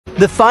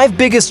The 5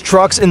 biggest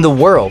trucks in the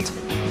world.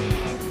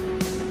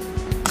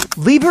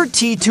 Liebherr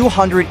T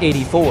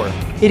 284.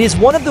 It is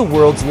one of the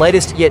world's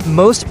lightest yet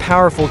most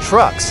powerful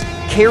trucks,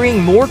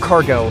 carrying more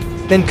cargo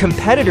than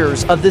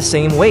competitors of the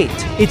same weight.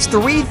 Its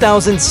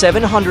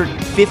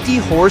 3,750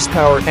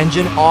 horsepower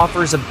engine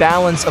offers a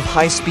balance of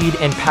high speed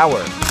and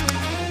power.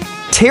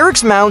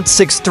 Terex MT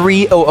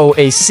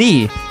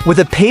 6300AC, with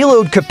a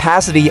payload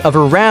capacity of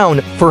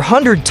around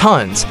 400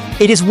 tons,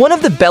 it is one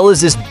of the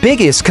BelAZ's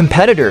biggest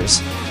competitors.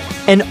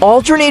 An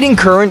alternating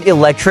current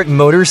electric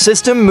motor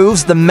system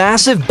moves the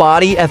massive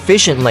body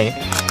efficiently.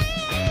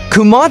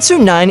 Komatsu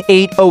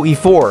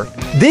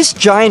 980E4. This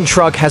giant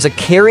truck has a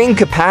carrying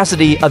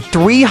capacity of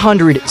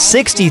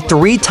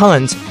 363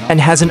 tons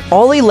and has an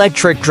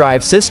all-electric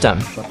drive system.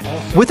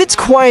 With its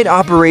quiet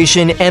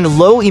operation and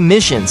low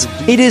emissions,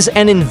 it is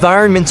an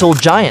environmental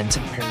giant.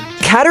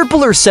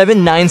 Caterpillar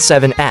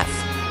 797F.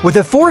 With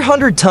a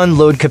 400-ton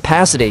load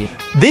capacity,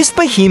 this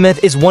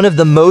behemoth is one of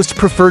the most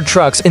preferred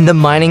trucks in the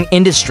mining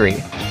industry.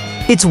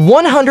 Its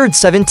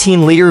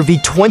 117-liter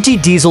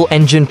V20 diesel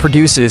engine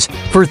produces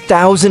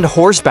 4,000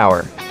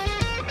 horsepower.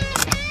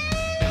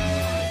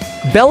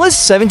 BelAZ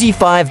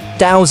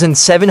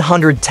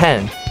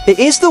 75,710. It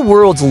is the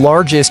world's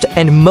largest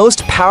and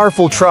most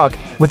powerful truck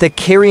with a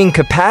carrying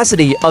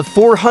capacity of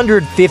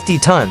 450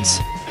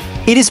 tons.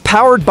 It is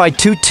powered by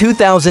two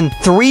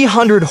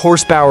 2,300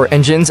 horsepower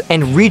engines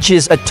and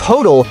reaches a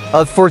total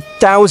of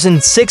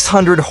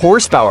 4,600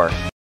 horsepower.